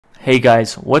Hey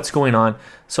guys, what's going on?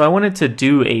 So I wanted to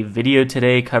do a video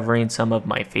today covering some of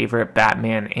my favorite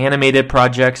Batman animated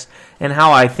projects and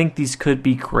how I think these could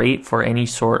be great for any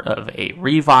sort of a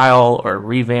revile or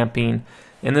revamping.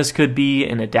 And this could be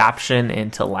an adaptation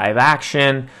into live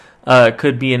action, it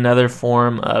could be another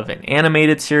form of an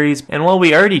animated series. And while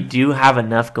we already do have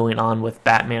enough going on with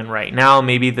Batman right now,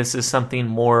 maybe this is something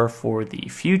more for the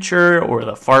future or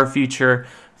the far future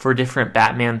for different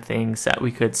Batman things that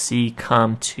we could see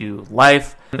come to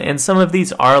life. And some of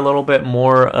these are a little bit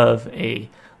more of a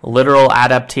literal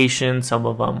adaptation. Some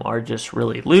of them are just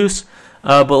really loose.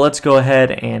 But let's go ahead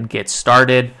and get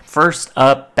started. First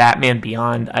up, Batman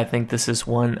Beyond. I think this is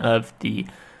one of the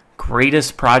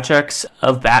greatest projects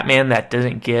of Batman that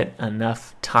doesn't get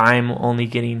enough time, only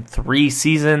getting 3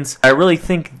 seasons. I really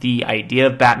think the idea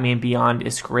of Batman Beyond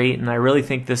is great, and I really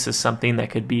think this is something that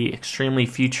could be extremely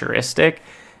futuristic.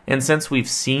 And since we've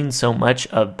seen so much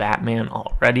of Batman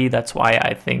already, that's why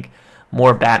I think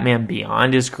more Batman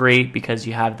Beyond is great, because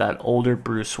you have that older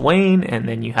Bruce Wayne and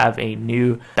then you have a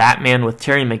new Batman with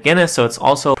Terry McGinnis, so it's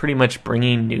also pretty much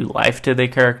bringing new life to the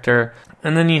character.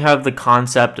 And then you have the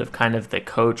concept of kind of the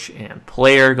coach and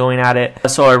player going at it.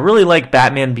 So I really like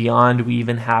Batman Beyond. We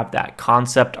even have that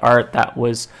concept art that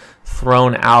was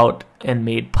thrown out and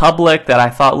made public that I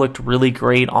thought looked really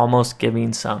great, almost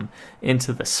giving some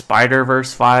Into the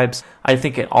Spider-Verse vibes. I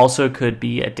think it also could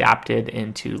be adapted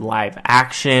into live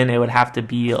action. It would have to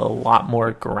be a lot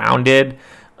more grounded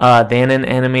than an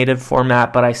animated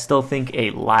format, but I still think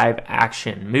a live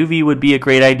action movie would be a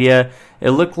great idea.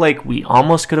 It looked like we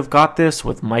almost could have got this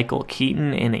with Michael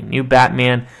Keaton in a new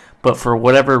Batman, but for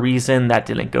whatever reason that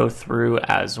didn't go through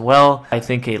as well. I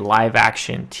think a live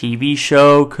action TV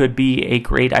show could be a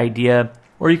great idea,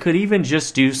 or you could even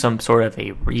just do some sort of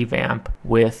a revamp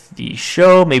with the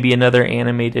show, maybe another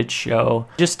animated show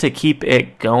just to keep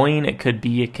it going. It could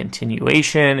be a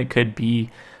continuation, it could be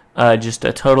just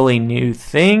a totally new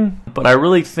thing, but I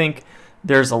really think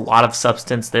there's a lot of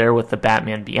substance there with the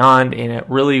Batman Beyond, and it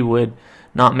really would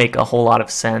not make a whole lot of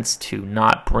sense to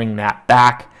not bring that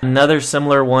back. Another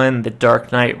similar one, The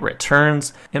Dark Knight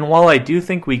Returns, and while I do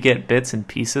think we get bits and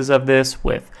pieces of this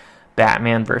with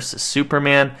Batman versus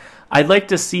Superman, I'd like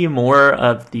to see more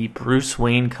of the Bruce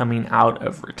Wayne coming out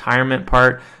of retirement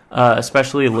part,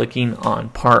 especially looking on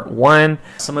part 1.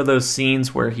 Some of those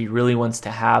scenes where he really wants to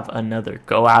have another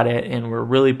go at it, and we're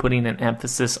really putting an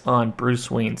emphasis on Bruce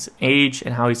Wayne's age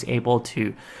and how he's able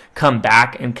to come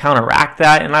back and counteract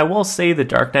that. And I will say The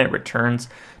Dark Knight Returns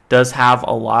does have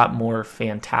a lot more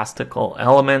fantastical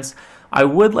elements. I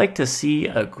would like to see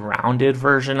a grounded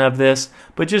version of this,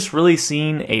 but just really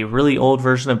seeing a really old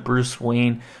version of Bruce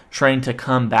Wayne trying to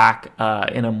come back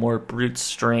in a more brute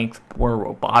strength, more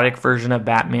robotic version of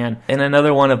Batman. And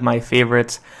another one of my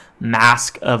favorites,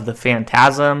 Mask of the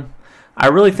Phantasm. I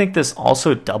really think this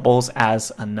also doubles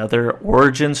as another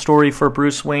origin story for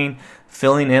Bruce Wayne,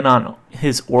 filling in on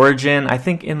his origin, I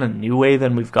think in a new way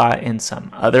than we've got in some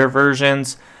other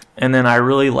versions. And then I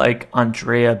really like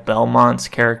Andrea Belmont's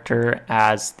character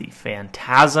as the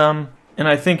Phantasm. And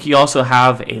I think you also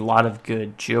have a lot of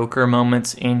good Joker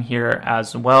moments in here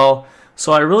as well.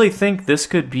 So I really think this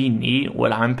could be neat.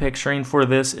 What I'm picturing for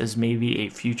this is maybe a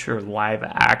future live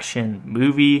action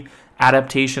movie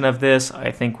adaptation of this. I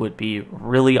think would be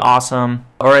really awesome.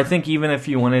 Or I think even if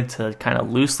you wanted to kind of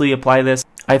loosely apply this,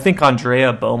 I think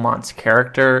Andrea Beaumont's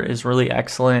character is really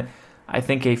excellent. I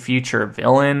think a future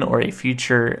villain or a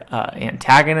future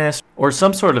antagonist or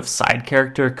some sort of side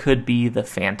character could be the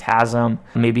Phantasm,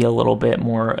 maybe a little bit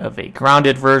more of a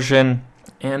grounded version.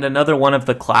 And another one of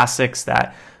the classics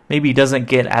that maybe doesn't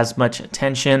get as much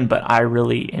attention, but I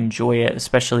really enjoy it,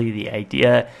 especially the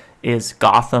idea, is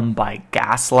Gotham by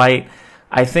Gaslight.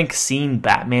 I think seeing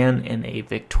Batman in a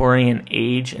Victorian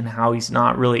age and how he's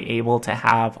not really able to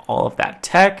have all of that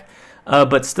tech,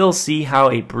 but still see how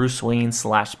a Bruce Wayne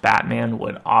 / Batman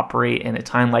would operate in a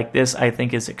time like this, I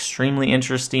think is extremely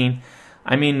interesting.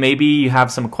 I mean, maybe you have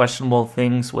some questionable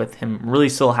things with him really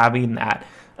still having that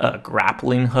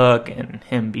grappling hook and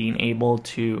him being able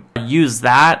to use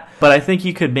that, but I think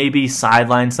you could maybe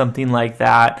sideline something like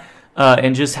that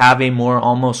and just have a more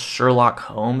almost Sherlock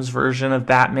Holmes version of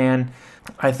Batman.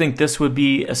 I think this would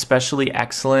be especially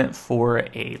excellent for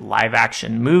a live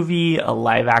action movie, a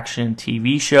live action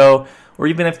TV show, or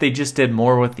even if they just did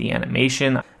more with the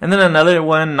animation. And then another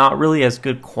one, not really as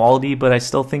good quality, but I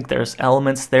still think there's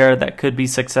elements there that could be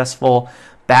successful,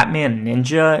 Batman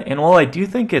Ninja. And while I do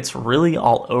think it's really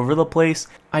all over the place,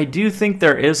 I do think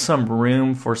there is some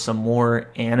room for some more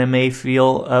anime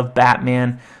feel of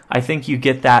Batman. I think you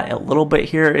get that a little bit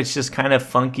here. It's just kind of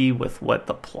funky with what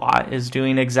the plot is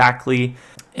doing exactly.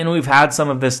 And we've had some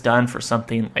of this done for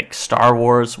something like Star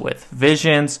Wars with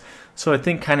Visions. So I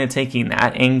think kind of taking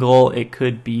that angle, it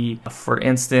could be, for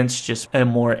instance, just a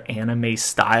more anime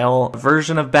style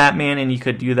version of Batman, and you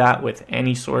could do that with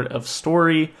any sort of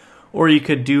story, or you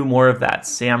could do more of that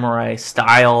samurai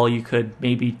style. You could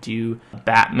maybe do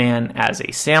Batman as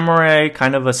a samurai,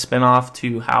 kind of a spin-off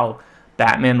to how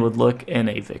Batman would look in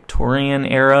a Victorian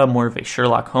era, more of a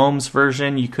Sherlock Holmes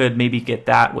version. You could maybe get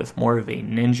that with more of a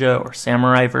ninja or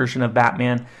samurai version of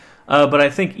Batman. But I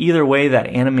think either way, that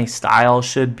anime style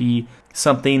should be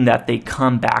something that they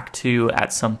come back to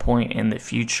at some point in the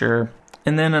future.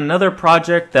 And then another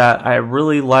project that I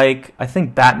really like, I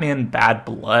think Batman Bad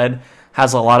Blood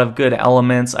has a lot of good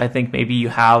elements. I think maybe you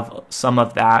have some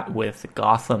of that with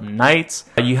Gotham Knights.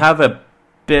 You have a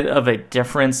bit of a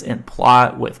difference in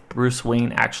plot with Bruce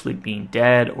Wayne actually being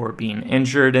dead or being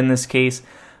injured in this case.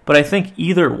 But I think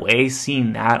either way,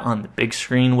 seeing that on the big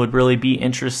screen would really be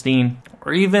interesting.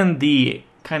 Or even the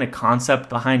kind of concept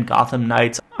behind Gotham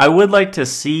Knights. I would like to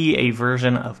see a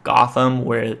version of Gotham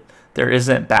where there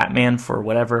isn't Batman for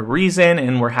whatever reason,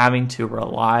 and we're having to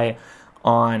rely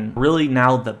on really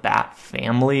now the Bat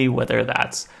family, whether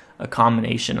that's a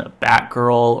combination of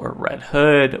Batgirl or Red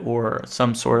Hood or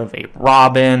some sort of a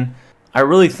Robin. I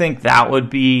really think that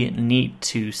would be neat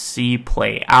to see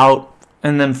play out.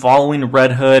 And then following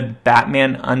Red Hood,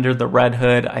 Batman Under the Red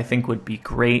Hood, I think would be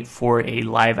great for a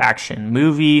live action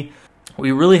movie.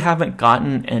 We really haven't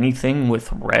gotten anything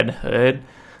with Red Hood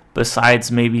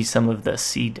besides maybe some of the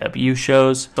CW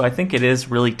shows. So I think it is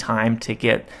really time to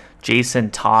get Jason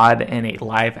Todd in a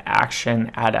live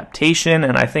action adaptation,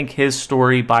 and I think his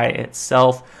story by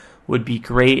itself would be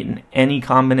great in any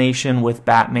combination with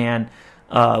Batman,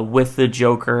 with the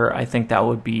Joker. I think that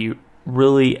would be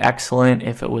really excellent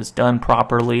if it was done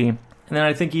properly. And then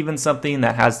I think even something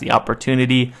that has the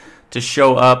opportunity to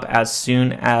show up as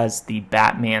soon as the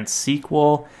Batman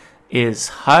sequel is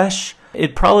Hush.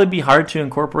 It'd probably be hard to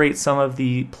incorporate some of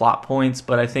the plot points,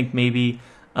 but I think maybe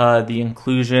the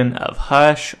inclusion of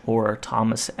Hush or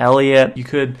Thomas Elliot. You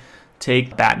could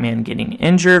take Batman getting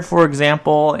injured, for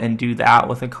example, and do that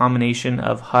with a combination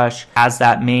of Hush as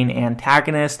that main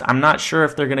antagonist. I'm not sure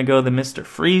if they're going to go the Mr.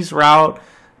 Freeze route,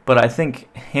 but I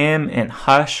think him and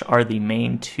Hush are the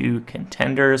main two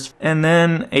contenders. And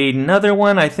then another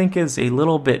one I think is a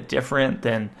little bit different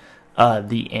than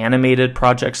the animated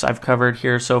projects I've covered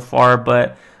here so far,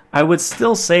 but I would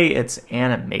still say it's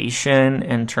animation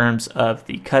in terms of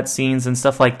the cutscenes and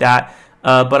stuff like that.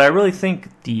 But I really think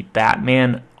the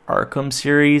Batman Arkham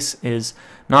series is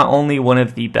not only one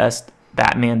of the best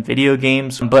Batman video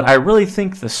games, but I really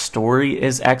think the story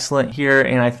is excellent here.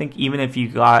 And I think even if you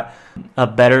got a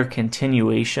better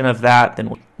continuation of that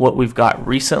than what we've got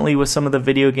recently with some of the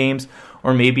video games,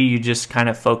 or maybe you just kind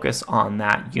of focus on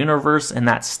that universe and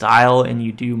that style and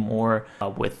you do more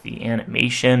with the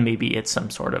animation. Maybe it's some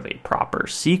sort of a proper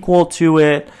sequel to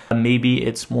it. Maybe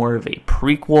it's more of a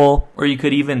prequel, or you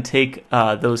could even take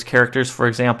those characters. For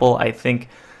example, I think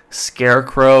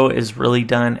Scarecrow is really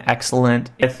done excellent.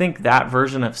 I think that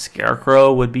version of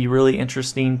Scarecrow would be really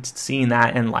interesting, seeing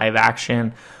that in live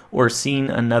action or seeing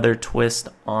another twist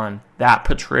on that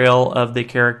portrayal of the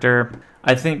character.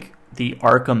 I think the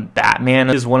Arkham Batman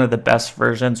is one of the best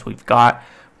versions we've got,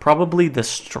 probably the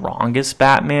strongest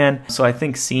Batman. So I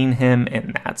think seeing him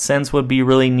in that sense would be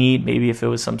really neat. Maybe if it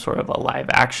was some sort of a live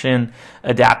action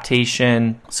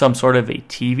adaptation, some sort of a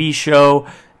TV show,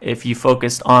 if you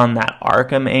focused on that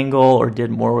Arkham angle or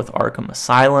did more with Arkham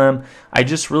Asylum. I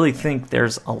just really think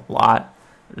there's a lot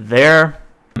there.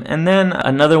 And then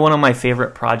another one of my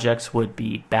favorite projects would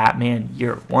be Batman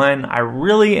Year One. I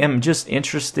really am just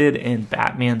interested in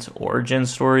Batman's origin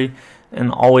story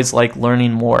and always like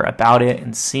learning more about it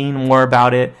and seeing more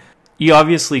about it. You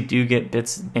obviously do get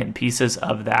bits and pieces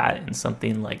of that in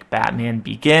something like Batman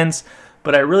Begins,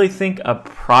 but I really think a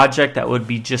project that would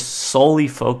be just solely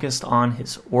focused on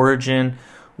his origin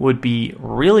would be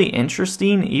really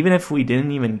interesting, even if we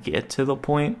didn't even get to the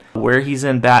point where he's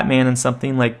in Batman and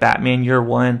something like Batman Year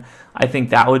One. I think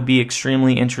that would be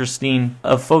extremely interesting,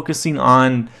 of focusing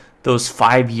on those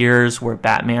 5 years where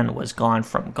Batman was gone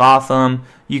from Gotham.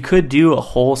 You could do a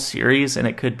whole series and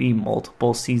it could be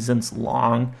multiple seasons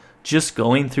long, just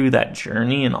going through that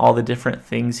journey and all the different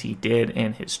things he did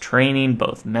in his training,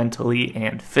 both mentally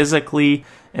and physically.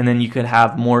 And then you could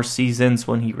have more seasons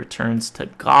when he returns to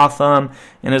Gotham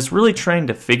and is really trying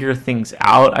to figure things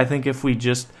out. I think if we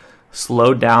just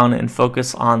slow down and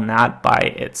focus on that by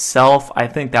itself, I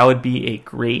think that would be a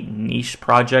great niche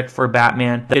project for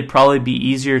Batman. It'd probably be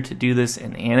easier to do this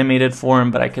in animated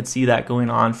form, but I could see that going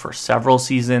on for several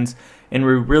seasons and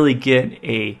we really get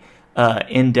a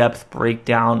in-depth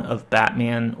breakdown of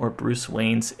Batman or Bruce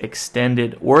Wayne's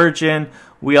extended origin.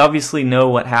 We obviously know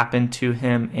what happened to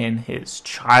him in his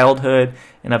childhood,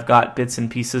 and I've got bits and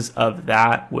pieces of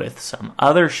that with some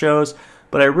other shows,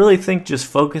 but I really think just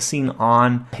focusing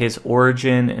on his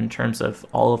origin in terms of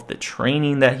all of the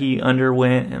training that he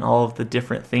underwent and all of the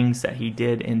different things that he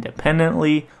did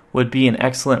independently would be an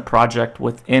excellent project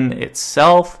within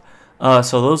itself.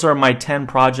 So those are my 10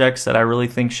 projects that I really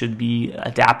think should be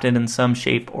adapted in some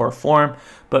shape or form.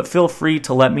 But feel free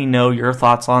to let me know your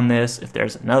thoughts on this. If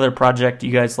there's another project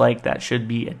you guys like that should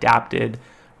be adapted.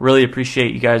 Really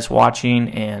appreciate you guys watching,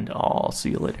 and I'll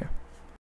see you later.